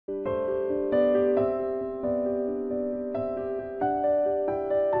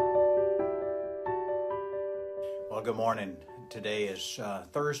morning. Today is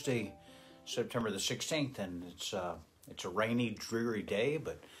Thursday, September the 16th, and it's a rainy, dreary day,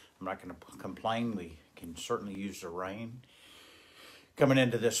 but I'm not going to complain. We can certainly use the rain. Coming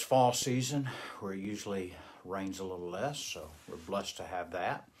into this fall season, where it usually rains a little less, so we're blessed to have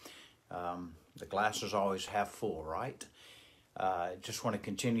that. The glass is always half full, right? Just want to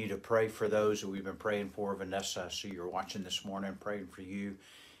continue to pray for those that we've been praying for. Vanessa, I see you're watching this morning, praying for you.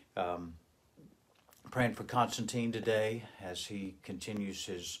 Praying for Constantine today as he continues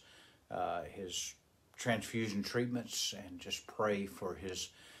his transfusion treatments, and just pray for his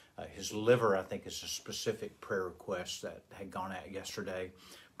liver. I think is a specific prayer request that had gone out yesterday.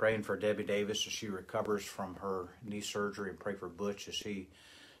 Praying for Debbie Davis as she recovers from her knee surgery, and pray for Butch as he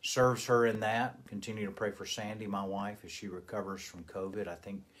serves her in that. Continue to pray for Sandy, my wife, as she recovers from COVID. I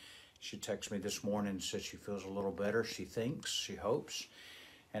think she texted me this morning and said she feels a little better. She thinks, she hopes.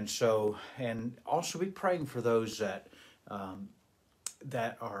 And so, and also be praying for those that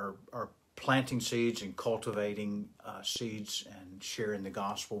are planting seeds and cultivating seeds and sharing the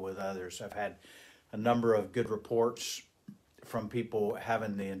gospel with others. I've had a number of good reports from people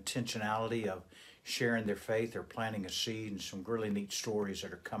having the intentionality of sharing their faith or planting a seed, and some really neat stories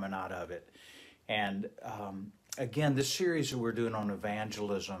that are coming out of it. And again, this series that we're doing on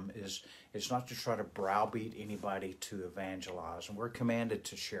evangelism it's not to try to browbeat anybody to evangelize, and we're commanded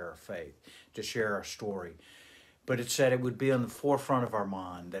to share our faith, to share our story. But it said it would be on the forefront of our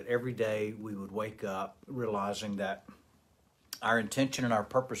mind, that every day we would wake up realizing that our intention and our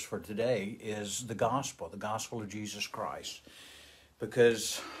purpose for today is the gospel of Jesus Christ.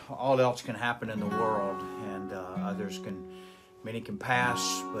 Because all else can happen in the world, and many can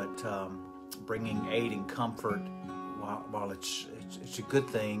pass, but bringing aid and comfort, while it's a good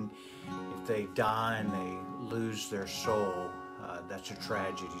thing, if they die and they lose their soul, that's a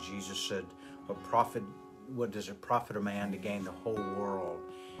tragedy. Jesus said, what does it profit a man to gain the whole world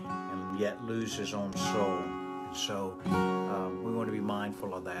and yet lose his own soul? So we want to be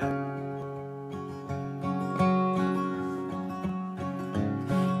mindful of that.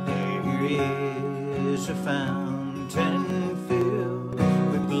 There is a fountain filled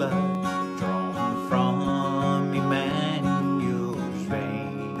with blood drawn from Emmanuel's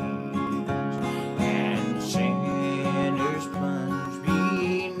veins, and sinners plunge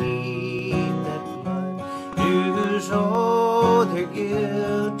beneath that blood, lose all their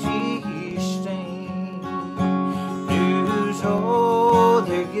guilty stain, lose all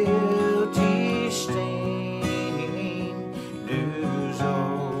their guilty stain, lose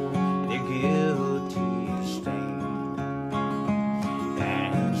all guilty stain,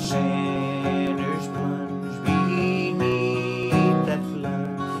 and sinners plunge beneath that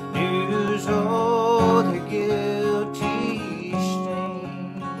flood, lose all their guilty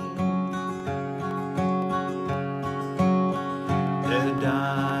stain. The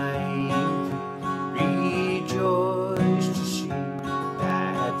dying rejoice to see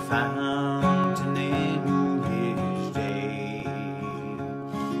that fountain in his day.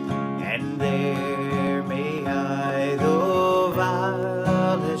 And there may I, though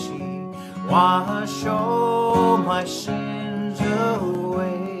vile as he, wash all my sins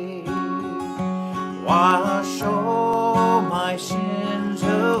away, wash all my sins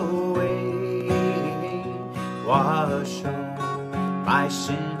away, wash all my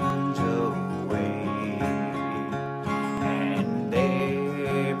sins away. And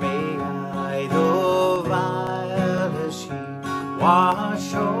there may I, though vile as he,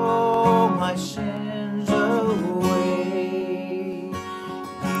 wash all my sins away.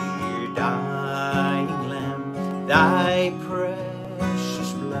 Dear dying Lamb, thy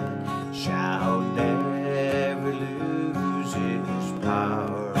precious blood shall never lose its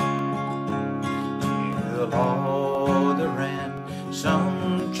power, till all the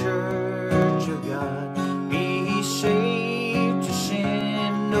ransomed church of God be saved to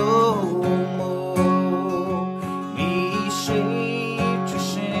sin no more, be saved to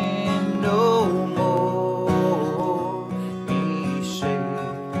sin no more, be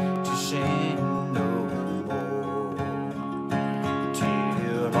saved to sin no more,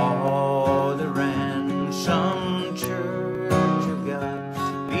 till all the ransomed church of God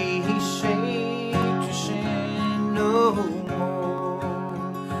be saved to sin no more.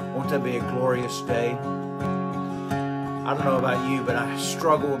 Won't that be a glorious day? I don't know about you, but I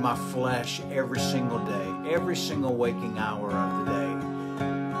struggle with my flesh every single day, every single waking hour of the day.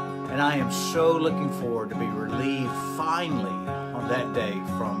 And I am so looking forward to be relieved finally on that day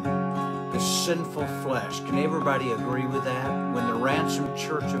from the sinful flesh. Can everybody agree with that? When the ransomed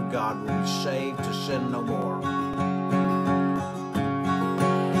church of God will be saved to sin no more.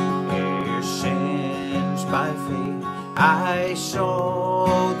 Their sins by faith I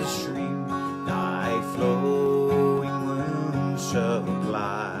saw the stream, thy flowing womb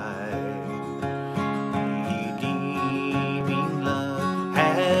supply. Redeeming love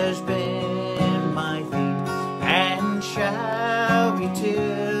has been my theme, and shall be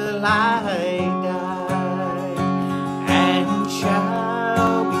till I die, and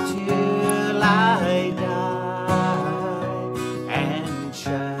shall be till I die, and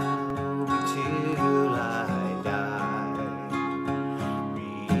shall be till I die.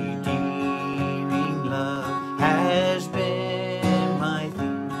 Redeeming love has been my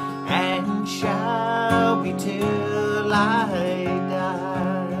theme, and shall be till I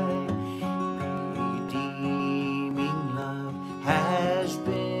die. Redeeming love has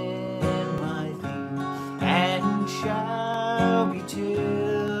been my theme, and shall be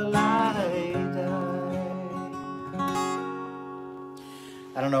till I die.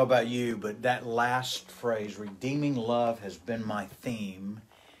 I don't know about you, but that last phrase, redeeming love has been my theme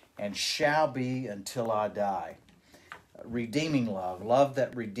and shall be until I die. Redeeming love, love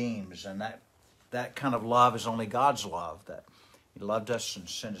that redeems, and that kind of love is only God's love, that He loved us and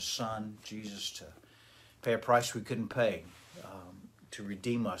sent His Son, Jesus, to pay a price we couldn't pay, to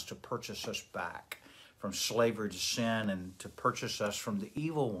redeem us, to purchase us back from slavery to sin, and to purchase us from the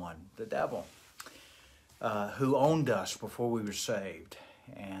evil one, the devil, who owned us before we were saved.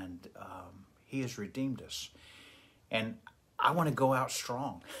 And He has redeemed us. And I want to go out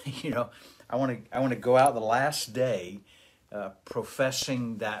strong. I want to go out the last day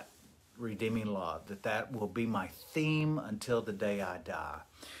professing that redeeming love, that will be my theme until the day I die.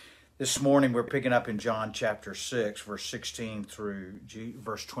 This morning we're picking up in John chapter 6, verse 16 through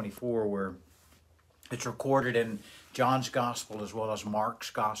verse 24, where it's recorded in John's gospel as well as Mark's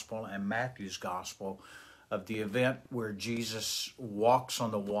gospel and Matthew's gospel of the event where Jesus walks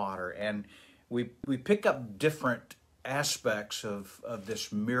on the water. And we pick up different aspects of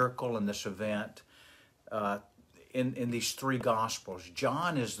this miracle and this event in these three Gospels.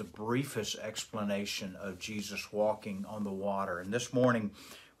 John is the briefest explanation of Jesus walking on the water. And this morning,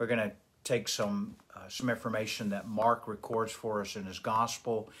 we're going to take some information that Mark records for us in his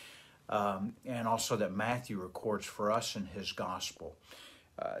Gospel, and also that Matthew records for us in his Gospel,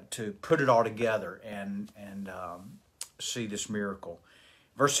 to put it all together and see this miracle.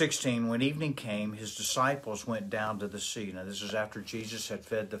 Verse 16, when evening came, his disciples went down to the sea. Now, this is after Jesus had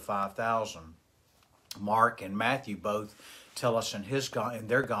fed the 5,000. Mark and Matthew both tell us in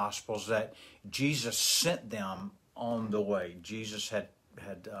their Gospels that Jesus sent them on the way. Jesus had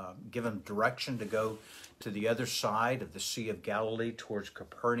given direction to go to the other side of the Sea of Galilee towards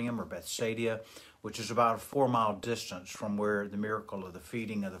Capernaum or Bethsaida, which is about a 4-mile distance from where the miracle of the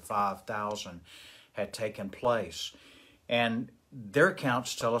feeding of the 5,000 had taken place. And their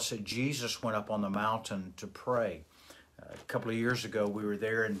accounts tell us that Jesus went up on the mountain to pray. A couple of years ago, we were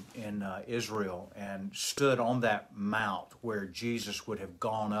there in Israel and stood on that mount where Jesus would have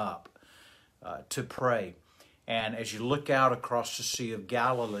gone up to pray. And as you look out across the Sea of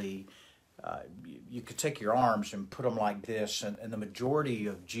Galilee, you could take your arms and put them like this, and the majority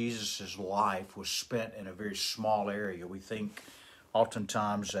of Jesus' life was spent in a very small area. We think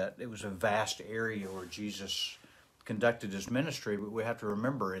oftentimes that it was a vast area where Jesus conducted his ministry, but we have to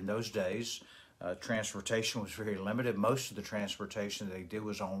remember in those days, transportation was very limited. Most of the transportation they did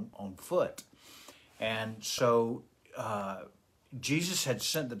was on foot. And so Jesus had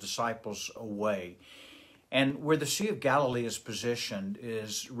sent the disciples away. And where the Sea of Galilee is positioned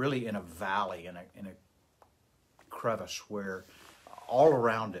is really in a valley, in a crevice, where all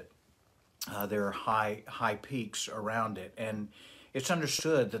around it there are high peaks around it. And it's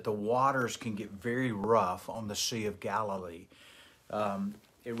understood that the waters can get very rough on the Sea of Galilee.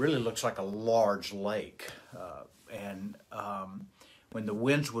 It really looks like a large lake. And when the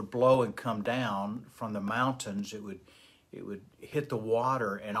winds would blow and come down from the mountains, it would hit the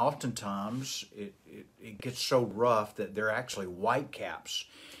water, and oftentimes it gets so rough that they're actually whitecaps.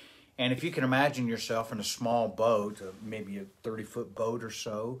 And if you can imagine yourself in a small boat, maybe a 30-foot boat or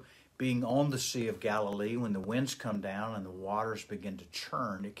so, being on the Sea of Galilee, when the winds come down and the waters begin to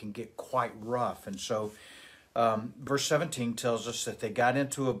churn, it can get quite rough. And so verse 17 tells us that they got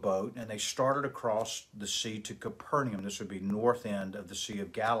into a boat and they started across the sea to Capernaum. This would be north end of the Sea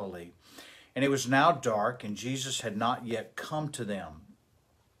of Galilee. And it was now dark, and Jesus had not yet come to them.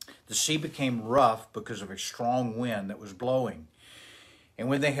 The sea became rough because of a strong wind that was blowing. And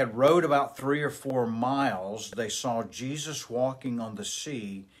when they had rowed about 3 or 4 miles, they saw Jesus walking on the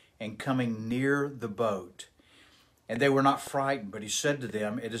sea and coming near the boat. And they were not frightened, but he said to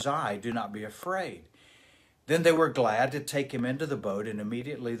them, "It is I, do not be afraid." Then they were glad to take him into the boat, and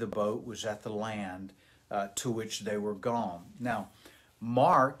immediately the boat was at the land, to which they were gone. Now,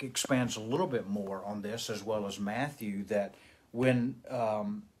 Mark expands a little bit more on this, as well as Matthew, that when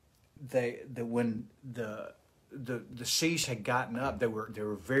when the seas had gotten up, they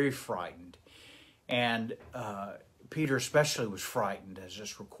were very frightened, and Peter especially was frightened, as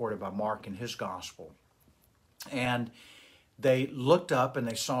is recorded by Mark in his gospel. And they looked up and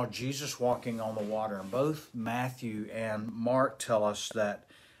they saw Jesus walking on the water. And both Matthew and Mark tell us that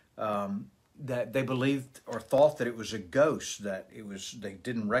that they believed or thought that it was a ghost, that they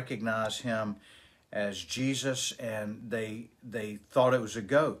didn't recognize him as Jesus, and they thought it was a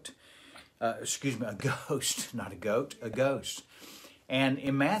goat. A ghost, not a goat, a ghost. And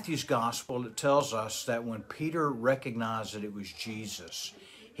in Matthew's gospel, it tells us that when Peter recognized that it was Jesus,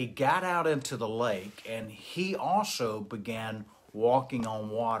 he got out into the lake and he also began walking on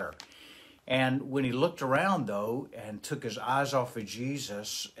water. And when he looked around, though, and took his eyes off of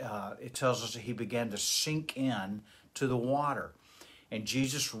Jesus, it tells us that he began to sink in to the water. And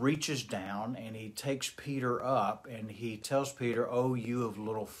Jesus reaches down and he takes Peter up and he tells Peter, "Oh, you of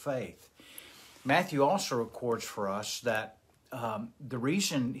little faith." Matthew also records for us that the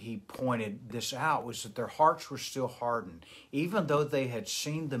reason he pointed this out was that their hearts were still hardened. Even though they had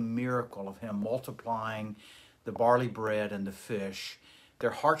seen the miracle of him multiplying the barley bread and the fish,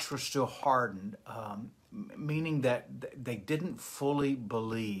 their hearts were still hardened, meaning that they didn't fully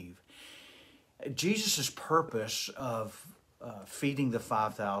believe. Jesus' purpose of feeding the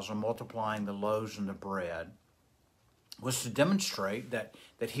 5,000, multiplying the loaves and the bread, was to demonstrate that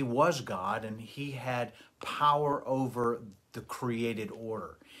he was God and he had power over the created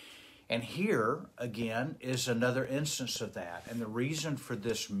order. And here, again, is another instance of that. And the reason for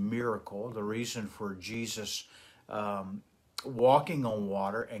this miracle, the reason for Jesus walking on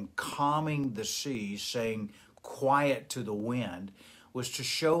water and calming the seas, saying, "Quiet" to the wind, was to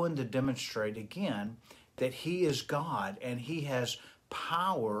show and to demonstrate again that he is God and he has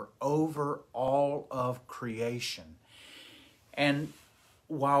power over all of creation. And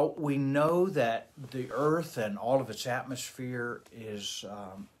while we know that the earth and all of its atmosphere is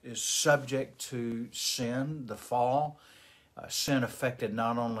subject to sin, the fall, sin affected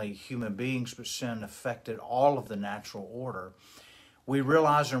not only human beings, but sin affected all of the natural order, we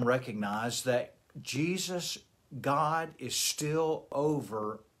realize and recognize that Jesus, God, is still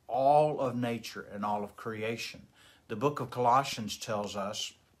over all of nature and all of creation. The book of Colossians tells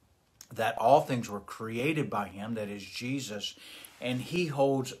us that all things were created by him, that is Jesus, and he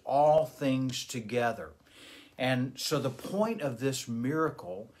holds all things together. And so the point of this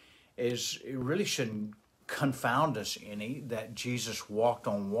miracle is, it really shouldn't confound us any that Jesus walked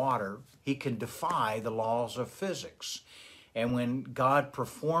on water. He can defy the laws of physics. And when God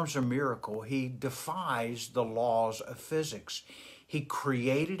performs a miracle, he defies the laws of physics. He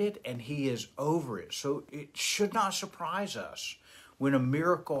created it and he is over it. So it should not surprise us when a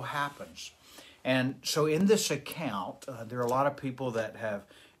miracle happens. And so in this account, there are a lot of people that have,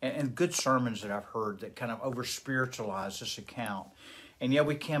 and good sermons that I've heard that kind of over-spiritualize this account. And yet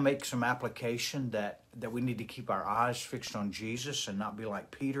we can make some application that we need to keep our eyes fixed on Jesus and not be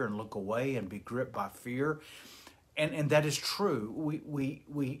like Peter and look away and be gripped by fear. And that is true.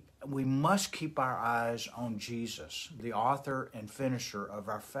 We must keep our eyes on Jesus, the author and finisher of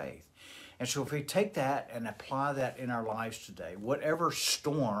our faith. And so if we take that and apply that in our lives today, whatever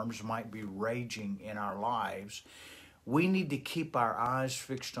storms might be raging in our lives, we need to keep our eyes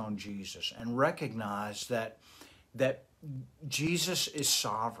fixed on Jesus and recognize that Jesus is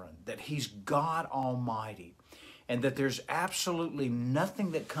sovereign, that he's God Almighty, and that there's absolutely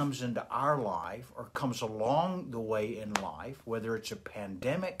nothing that comes into our life or comes along the way in life, whether it's a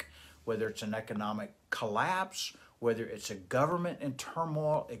pandemic, whether it's an economic collapse, whether it's a government in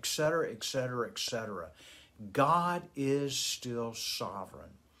turmoil, etc., etc., etc. God is still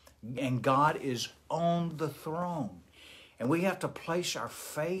sovereign, and God is on the throne. And we have to place our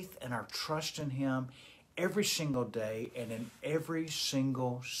faith and our trust in him every single day and in every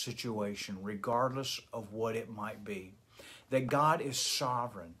single situation, regardless of what it might be. That God is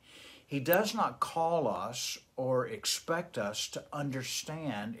sovereign. He does not call us or expect us to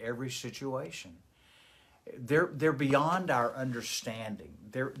understand every situation. They're beyond our understanding.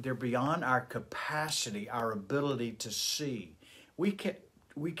 They're beyond our capacity, our ability to see. We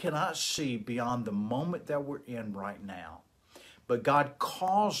cannot see beyond the moment that we're in right now. But God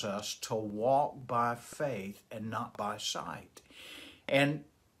calls us to walk by faith and not by sight. And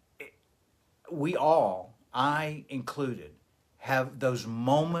we all, I included, have those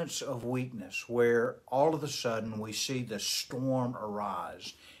moments of weakness where all of a sudden we see the storm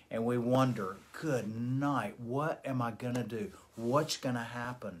arise and we wonder, good night, what am I going to do? What's going to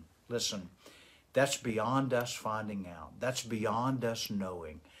happen? Listen, That's beyond us finding out. That's beyond us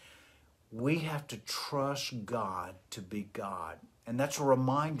knowing. We have to trust God to be God. And that's a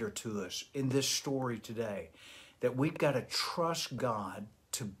reminder to us in this story today that we've got to trust God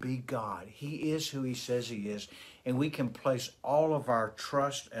to be God. He is who he says he is, and we can place all of our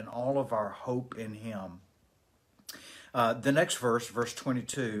trust and all of our hope in him. The next verse, verse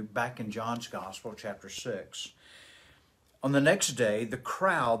 22, back in John's Gospel, chapter 6. On the next day, the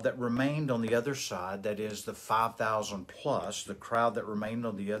crowd that remained on the other side, that is the 5,000 plus, the crowd that remained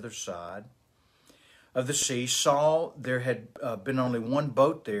on the other side of the sea, saw there had been only one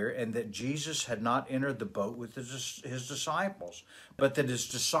boat there, and that Jesus had not entered the boat with his disciples, but that his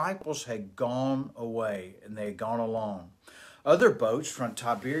disciples had gone away, and they had gone alone. Other boats from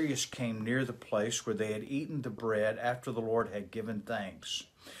Tiberias came near the place where they had eaten the bread after the Lord had given thanks.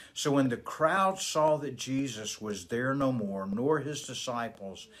 So when the crowd saw that Jesus was there no more, nor his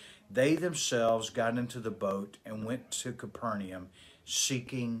disciples, they themselves got into the boat and went to Capernaum,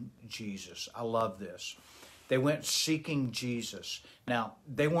 seeking Jesus. I love this. They went seeking Jesus. Now,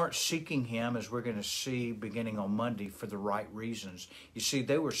 they weren't seeking him, as we're going to see beginning on Monday, for the right reasons. You see,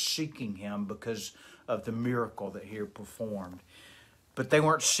 they were seeking him because of the miracle that he had performed. But they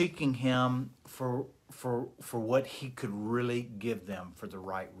weren't seeking him for what he could really give them for the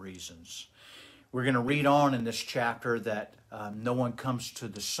right reasons. We're going to read on in this chapter that no one comes to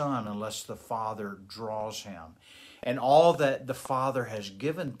the Son unless the Father draws him. And all that the Father has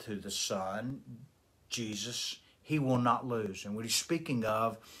given to the Son, Jesus, he will not lose. And what he's speaking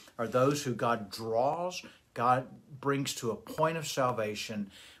of are those who God draws, God brings to a point of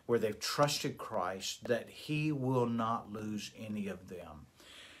salvation where they've trusted Christ, that he will not lose any of them.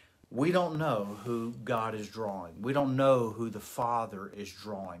 We don't know who God is drawing. We don't know who the Father is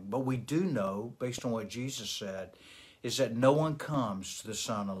drawing. But we do know, based on what Jesus said, is that no one comes to the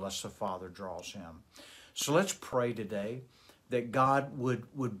Son unless the Father draws him. So let's pray today that God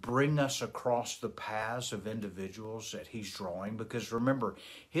would bring us across the paths of individuals that he's drawing. Because remember,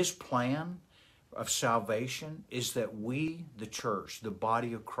 his plan of salvation is that we, the church, the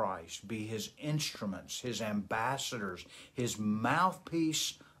body of Christ, be his instruments, his ambassadors, his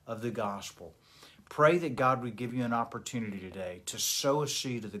mouthpiece of the gospel. Pray that God would give you an opportunity today to sow a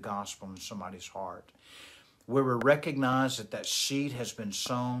seed of the gospel in somebody's heart, where we recognize that that seed has been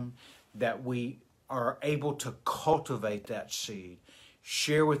sown, that we are able to cultivate that seed,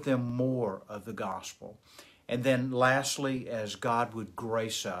 share with them more of the gospel. And then lastly, as God would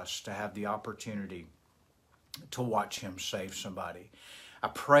grace us to have the opportunity to watch him save somebody. I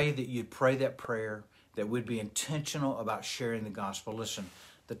pray that you'd pray that prayer, that we'd be intentional about sharing the gospel. Listen,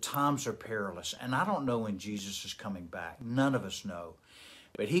 the times are perilous, and I don't know when Jesus is coming back. None of us know.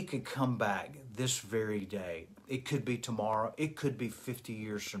 But he could come back this very day. It could be tomorrow. It could be 50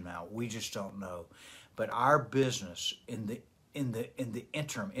 years from now. We just don't know. But our business in the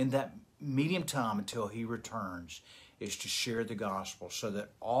interim, in that medium time until he returns, is to share the gospel so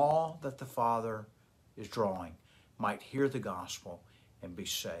that all that the Father is drawing might hear the gospel and be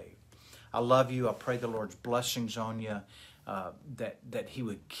saved. I love you. I pray the Lord's blessings on you, that he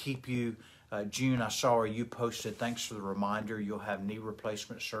would keep you. June, I saw where you posted, thanks for the reminder, you'll have knee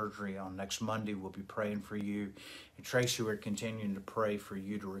replacement surgery on next Monday. We'll be praying for you. And Tracy, we're continuing to pray for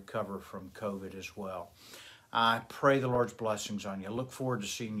you to recover from COVID as well. I pray the Lord's blessings on you. I look forward to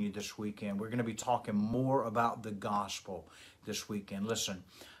seeing you this weekend. We're going to be talking more about the gospel this weekend. Listen,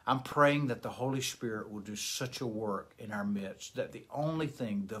 I'm praying that the Holy Spirit will do such a work in our midst that the only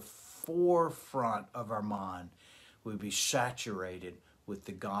thing, the forefront of our mind, will be saturated with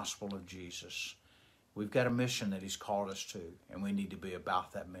the gospel of Jesus. We've got a mission that he's called us to, and we need to be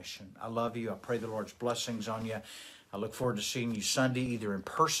about that mission. I love you. I pray the Lord's blessings on you. I look forward to seeing you Sunday, either in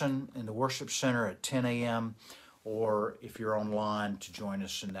person in the worship center at 10 a.m. or if you're online to join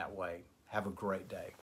us in that way. Have a great day.